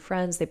 They're going to be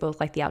friends. They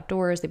both like the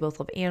outdoors. They both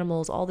love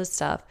animals, all this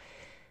stuff.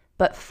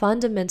 But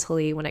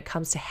fundamentally, when it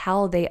comes to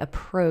how they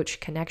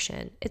approach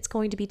connection, it's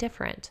going to be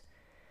different.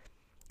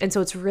 And so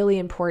it's really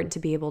important to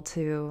be able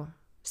to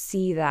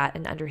see that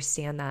and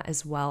understand that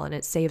as well. And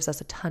it saves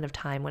us a ton of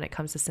time when it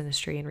comes to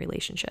synastry and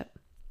relationship.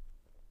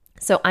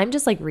 So I'm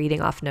just like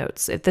reading off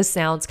notes. If this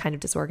sounds kind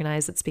of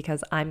disorganized, it's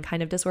because I'm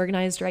kind of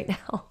disorganized right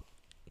now.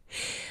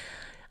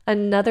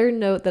 Another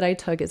note that I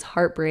took is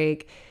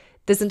heartbreak.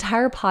 This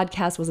entire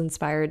podcast was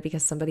inspired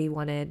because somebody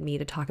wanted me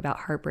to talk about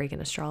heartbreak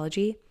in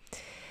astrology.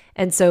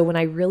 And so when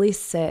I really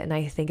sit and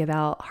I think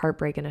about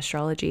heartbreak in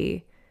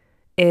astrology,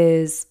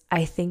 is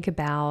I think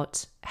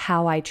about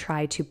how I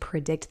try to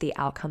predict the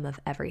outcome of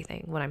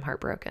everything when I'm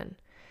heartbroken.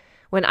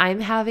 When I'm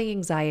having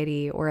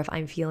anxiety or if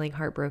I'm feeling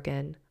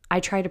heartbroken, I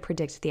try to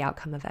predict the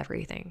outcome of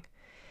everything.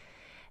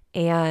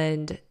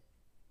 And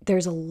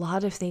there's a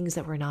lot of things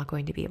that we're not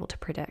going to be able to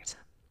predict.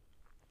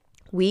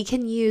 We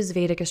can use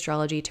Vedic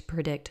astrology to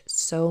predict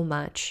so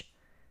much,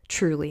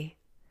 truly.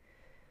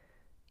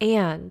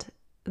 And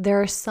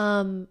there are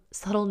some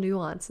subtle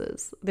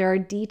nuances. There are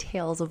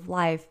details of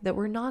life that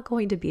we're not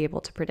going to be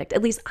able to predict.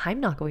 At least I'm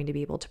not going to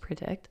be able to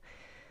predict.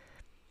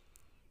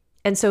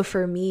 And so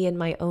for me in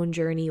my own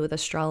journey with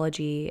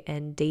astrology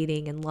and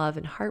dating and love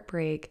and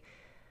heartbreak,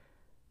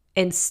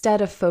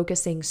 instead of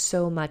focusing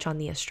so much on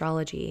the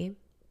astrology,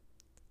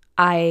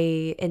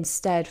 I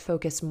instead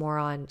focus more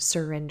on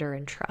surrender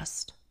and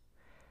trust.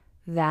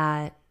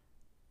 That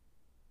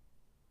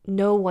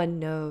no one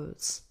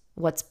knows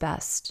what's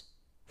best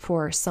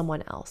for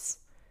someone else,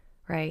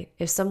 right?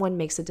 If someone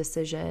makes a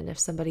decision, if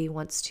somebody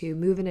wants to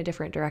move in a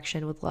different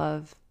direction with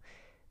love,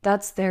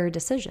 that's their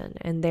decision.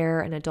 And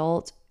they're an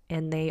adult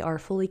and they are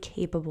fully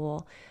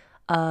capable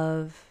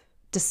of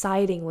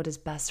deciding what is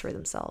best for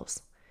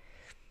themselves.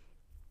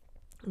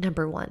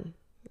 Number one,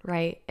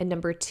 right? And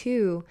number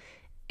two,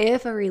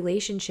 if a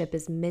relationship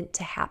is meant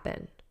to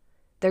happen,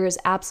 there is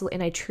absolutely,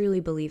 and I truly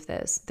believe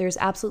this, there's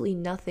absolutely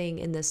nothing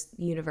in this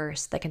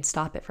universe that can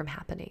stop it from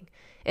happening.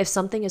 If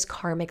something is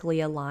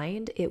karmically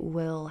aligned, it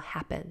will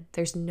happen.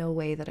 There's no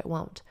way that it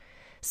won't.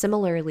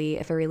 Similarly,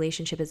 if a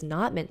relationship is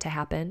not meant to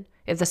happen,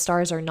 if the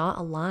stars are not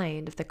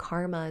aligned, if the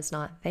karma is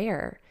not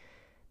there,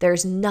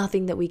 there's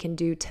nothing that we can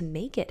do to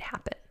make it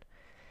happen.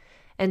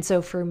 And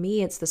so for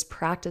me, it's this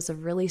practice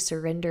of really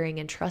surrendering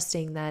and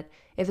trusting that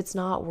if it's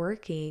not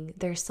working,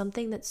 there's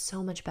something that's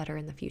so much better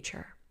in the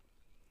future.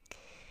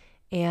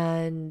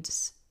 And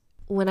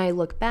when I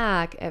look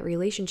back at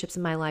relationships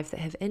in my life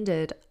that have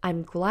ended,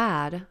 I'm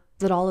glad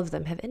that all of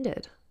them have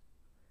ended.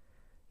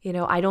 You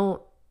know, I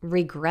don't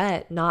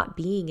regret not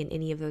being in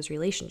any of those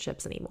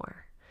relationships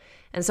anymore.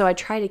 And so I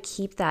try to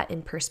keep that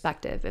in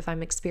perspective. If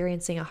I'm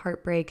experiencing a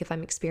heartbreak, if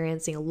I'm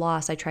experiencing a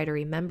loss, I try to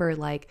remember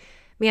like,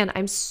 man,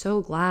 I'm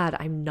so glad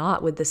I'm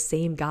not with the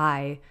same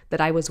guy that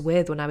I was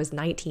with when I was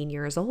 19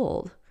 years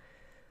old.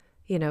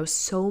 You know,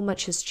 so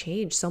much has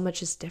changed. So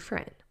much is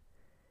different.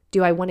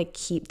 Do I want to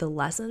keep the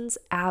lessons?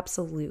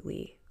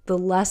 Absolutely. The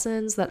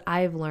lessons that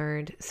I've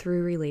learned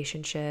through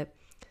relationship,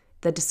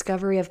 the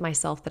discovery of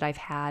myself that I've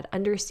had,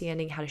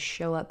 understanding how to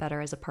show up better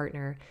as a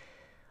partner,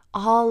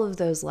 all of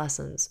those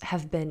lessons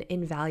have been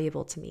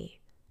invaluable to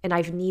me. And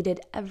I've needed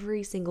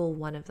every single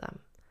one of them.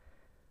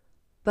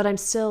 But I'm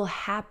still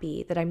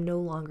happy that I'm no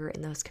longer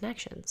in those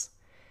connections.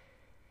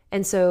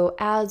 And so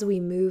as we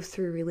move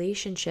through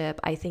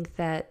relationship, I think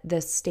that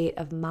this state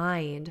of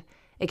mind,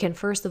 it can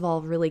first of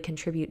all really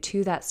contribute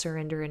to that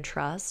surrender and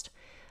trust,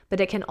 but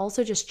it can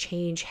also just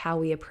change how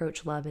we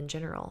approach love in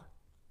general.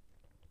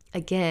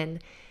 Again,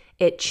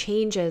 it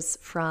changes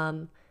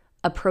from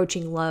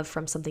approaching love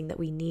from something that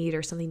we need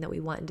or something that we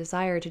want and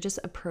desire to just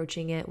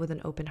approaching it with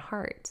an open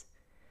heart.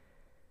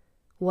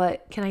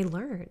 What can I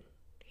learn?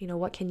 You know,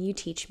 what can you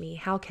teach me?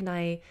 How can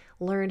I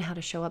learn how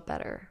to show up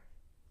better?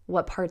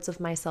 What parts of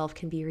myself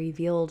can be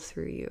revealed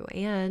through you?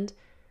 And,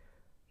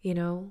 you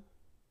know,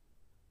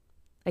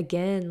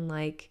 again,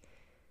 like,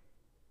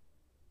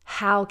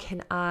 how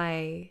can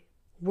I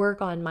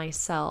work on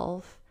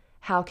myself?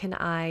 How can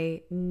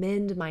I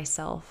mend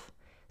myself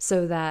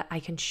so that I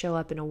can show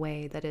up in a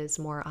way that is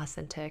more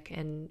authentic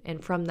and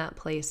from that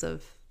place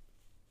of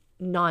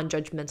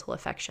non-judgmental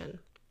affection?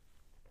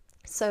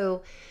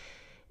 So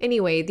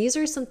anyway, these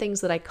are some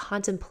things that I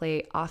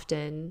contemplate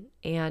often,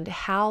 and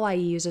how I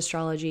use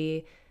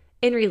astrology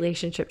in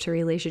relationship to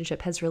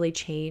relationship has really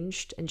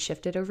changed and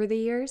shifted over the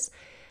years.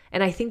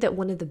 And I think that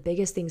one of the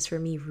biggest things for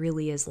me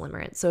really is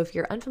limerence. So if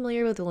you're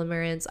unfamiliar with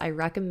limerence, I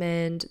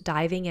recommend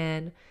diving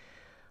in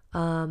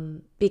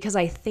because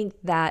I think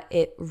that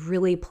it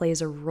really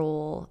plays a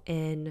role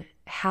in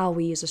how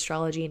we use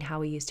astrology and how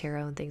we use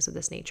tarot and things of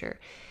this nature.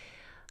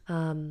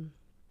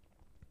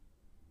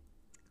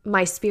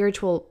 My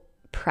spiritual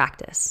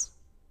practice,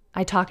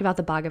 I talk about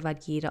the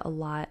Bhagavad Gita a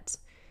lot.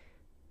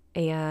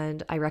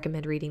 and I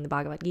recommend reading the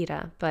Bhagavad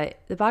Gita. But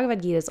the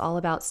Bhagavad Gita is all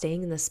about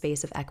staying in the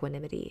space of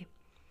equanimity.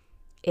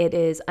 It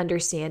is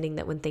understanding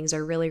that when things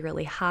are really,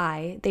 really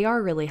high, they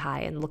are really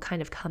high and will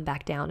kind of come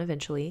back down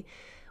eventually.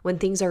 When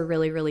things are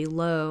really, really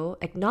low,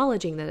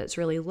 acknowledging that it's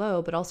really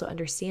low, but also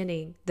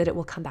understanding that it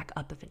will come back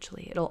up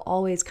eventually. It'll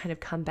always kind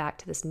of come back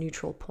to this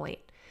neutral point.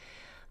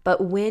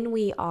 But when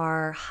we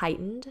are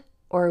heightened,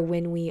 or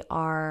when we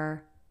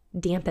are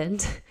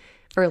dampened,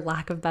 for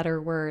lack of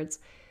better words,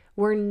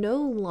 we're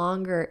no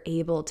longer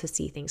able to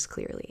see things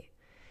clearly.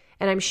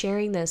 And I'm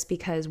sharing this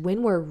because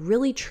when we're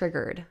really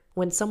triggered,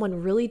 when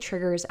someone really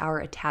triggers our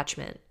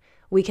attachment,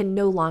 we can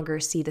no longer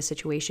see the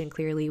situation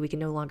clearly. We can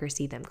no longer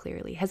see them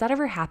clearly. Has that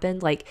ever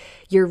happened? Like,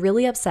 you're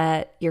really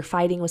upset, you're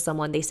fighting with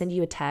someone, they send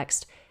you a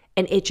text,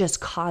 and it just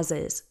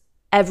causes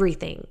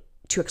everything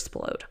to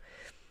explode.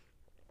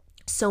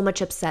 So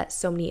much upset,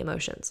 so many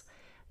emotions.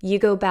 You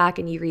go back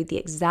and you read the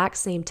exact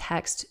same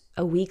text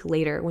a week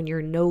later when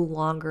you're no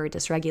longer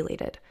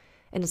dysregulated.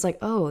 And it's like,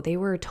 oh, they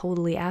were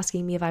totally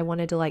asking me if I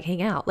wanted to like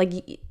hang out. Like,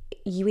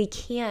 we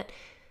can't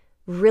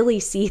really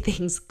see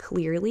things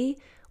clearly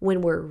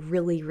when we're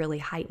really, really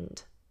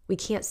heightened. We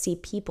can't see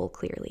people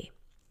clearly.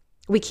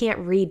 We can't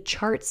read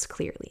charts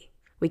clearly.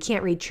 We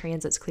can't read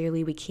transits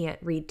clearly. We can't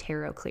read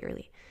tarot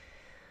clearly.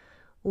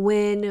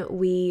 When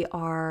we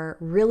are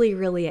really,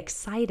 really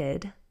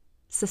excited,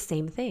 it's the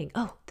same thing.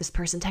 Oh, this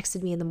person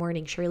texted me in the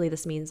morning. Surely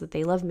this means that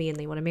they love me and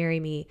they want to marry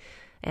me.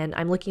 And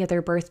I'm looking at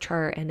their birth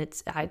chart and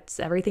it's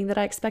everything that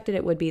I expected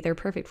it would be. They're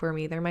perfect for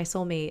me. They're my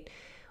soulmate.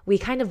 We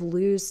kind of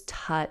lose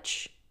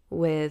touch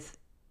with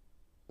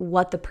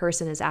what the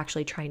person is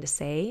actually trying to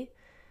say,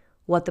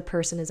 what the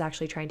person is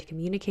actually trying to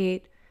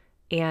communicate,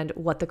 and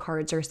what the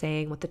cards are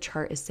saying, what the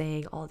chart is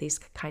saying, all these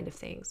kind of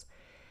things.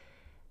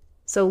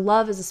 So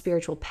love is a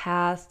spiritual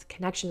path.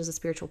 Connection is a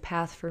spiritual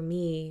path for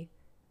me.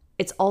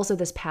 It's also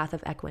this path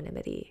of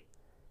equanimity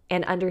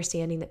and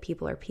understanding that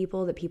people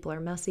are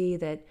messy,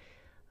 that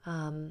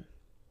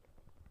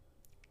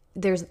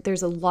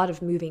there's a lot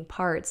of moving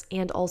parts,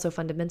 and also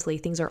fundamentally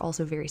things are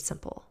also very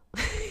simple.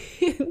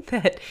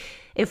 That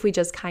if we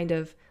just kind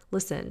of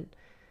listen,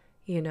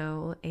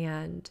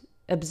 and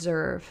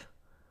observe,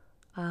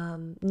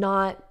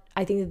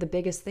 I think that the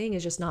biggest thing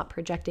is just not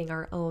projecting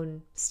our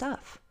own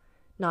stuff,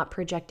 not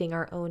projecting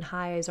our own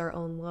highs, our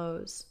own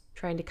lows,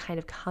 trying to kind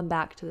of come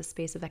back to the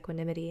space of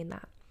equanimity in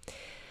that.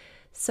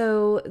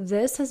 So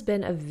this has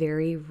been a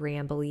very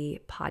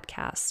rambly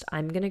podcast.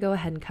 I'm going to go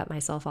ahead and cut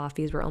myself off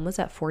because we're almost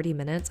at 40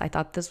 minutes. I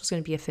thought this was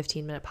going to be a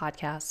 15-minute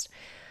podcast.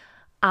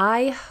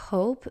 I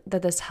hope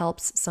that this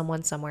helps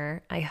someone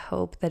somewhere. I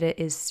hope that it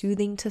is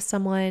soothing to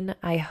someone.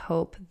 I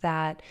hope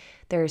that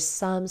there's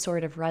some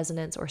sort of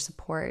resonance or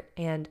support.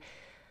 And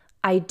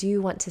I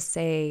do want to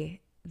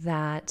say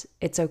that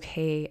it's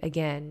okay,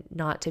 again,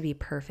 not to be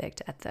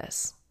perfect at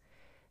this.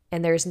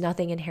 And there's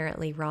nothing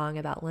inherently wrong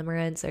about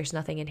limerence. There's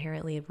nothing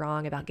inherently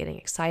wrong about getting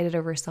excited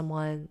over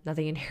someone,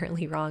 nothing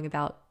inherently wrong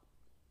about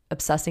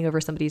obsessing over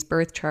somebody's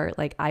birth chart.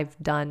 Like, I've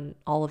done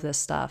all of this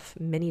stuff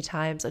many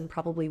times and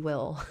probably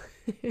will.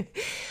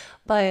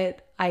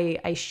 But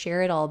I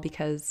share it all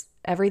because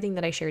everything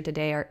that I shared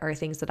today are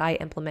things that I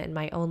implement in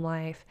my own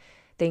life,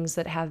 things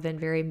that have been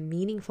very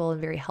meaningful and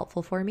very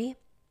helpful for me.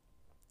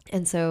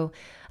 And so,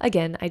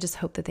 again, I just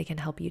hope that they can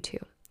help you too.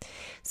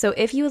 So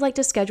if you would like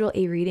to schedule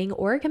a reading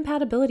or a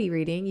compatibility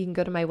reading, you can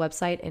go to my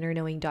website,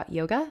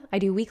 innerknowing.yoga. I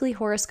do weekly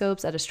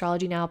horoscopes at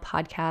Astrology Now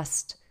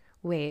Podcast.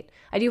 I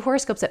do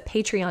horoscopes at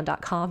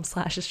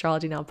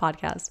patreon.com/Astrology Now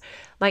Podcast.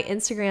 My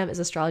Instagram is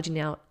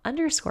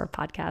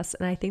astrologynow_podcast.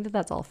 And I think that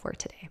that's all for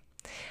today.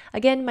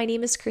 Again, my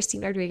name is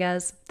Christine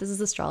Rodriguez. This is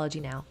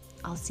Astrology Now.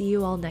 I'll see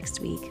you all next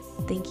week.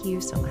 Thank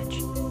you so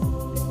much.